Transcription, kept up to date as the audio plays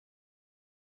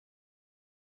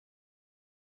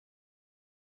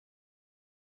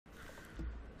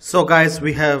So guys,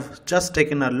 we have just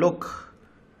taken a look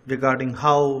regarding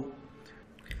how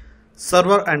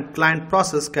server and client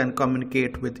process can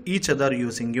communicate with each other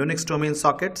using Unix domain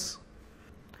sockets.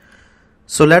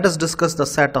 So let us discuss the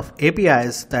set of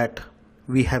APIs that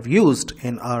we have used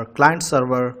in our client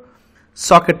server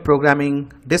socket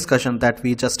programming discussion that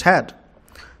we just had.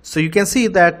 So you can see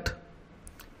that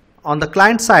on the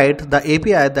client side, the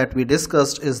API that we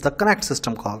discussed is the connect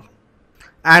system call.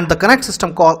 And the connect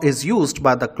system call is used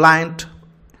by the client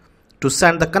to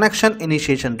send the connection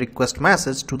initiation request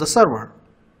message to the server,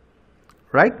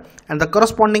 right? And the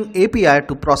corresponding API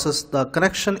to process the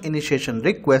connection initiation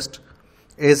request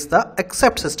is the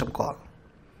accept system call.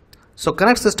 So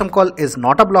connect system call is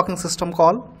not a blocking system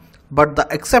call, but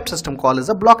the accept system call is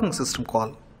a blocking system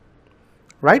call,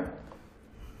 right?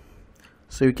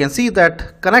 So you can see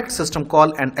that connect system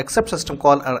call and accept system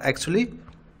call are actually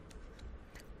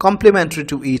complementary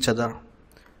to each other.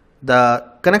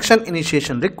 The connection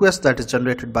initiation request that is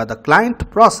generated by the client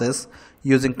process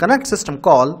using connect system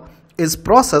call is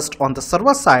processed on the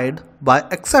server side by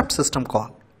accept system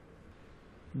call.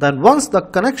 Then once the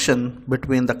connection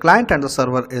between the client and the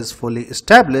server is fully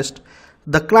established,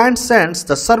 the client sends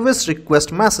the service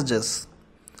request messages,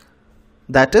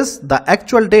 that is the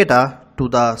actual data, to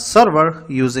the server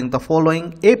using the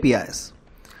following APIs.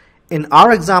 In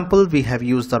our example, we have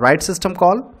used the write system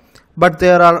call, but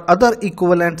there are other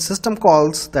equivalent system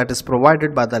calls that is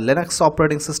provided by the Linux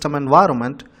operating system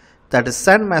environment, that is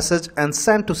send message and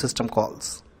send to system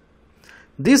calls.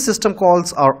 These system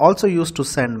calls are also used to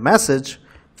send message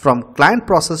from client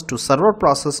process to server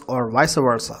process or vice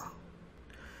versa.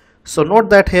 So note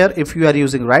that here, if you are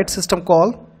using write system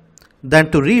call, then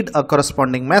to read a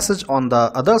corresponding message on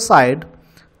the other side,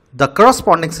 the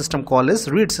corresponding system call is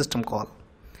read system call.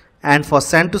 And for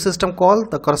send to system call,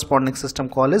 the corresponding system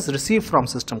call is receive from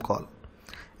system call.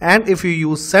 And if you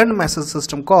use send message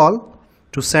system call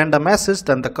to send a message,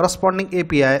 then the corresponding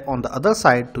API on the other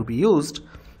side to be used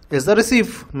is the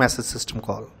receive message system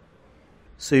call.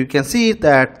 So you can see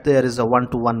that there is a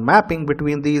one-to-one mapping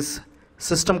between these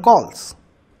system calls.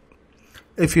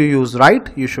 If you use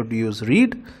write, you should use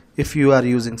read. If you are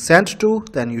using send to,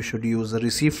 then you should use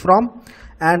receive from.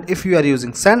 And if you are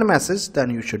using send message, then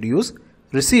you should use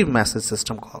receive message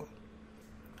system call.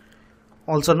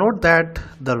 Also note that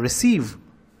the receive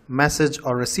message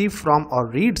or receive from or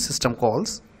read system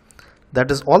calls, that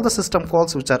is all the system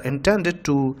calls which are intended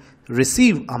to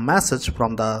receive a message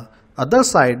from the other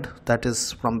side, that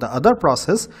is from the other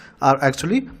process, are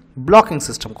actually blocking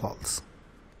system calls.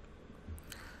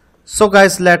 So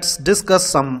guys, let's discuss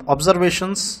some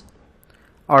observations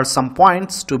or some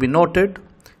points to be noted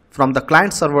from the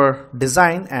client server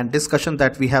design and discussion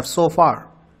that we have so far.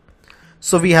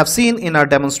 So we have seen in our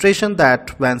demonstration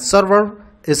that when server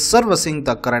is servicing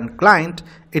the current client,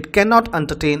 it cannot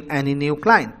entertain any new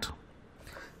client.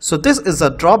 So this is a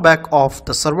drawback of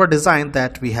the server design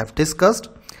that we have discussed,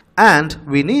 and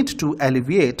we need to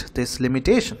alleviate this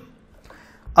limitation.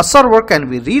 A server can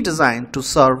be redesigned to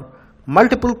serve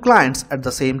multiple clients at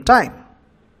the same time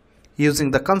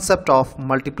using the concept of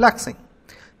multiplexing.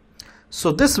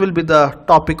 So this will be the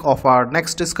topic of our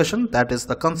next discussion, that is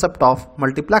the concept of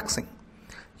multiplexing.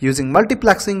 Using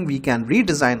multiplexing, we can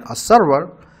redesign a server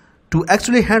to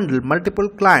actually handle multiple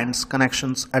clients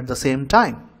connections at the same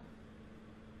time.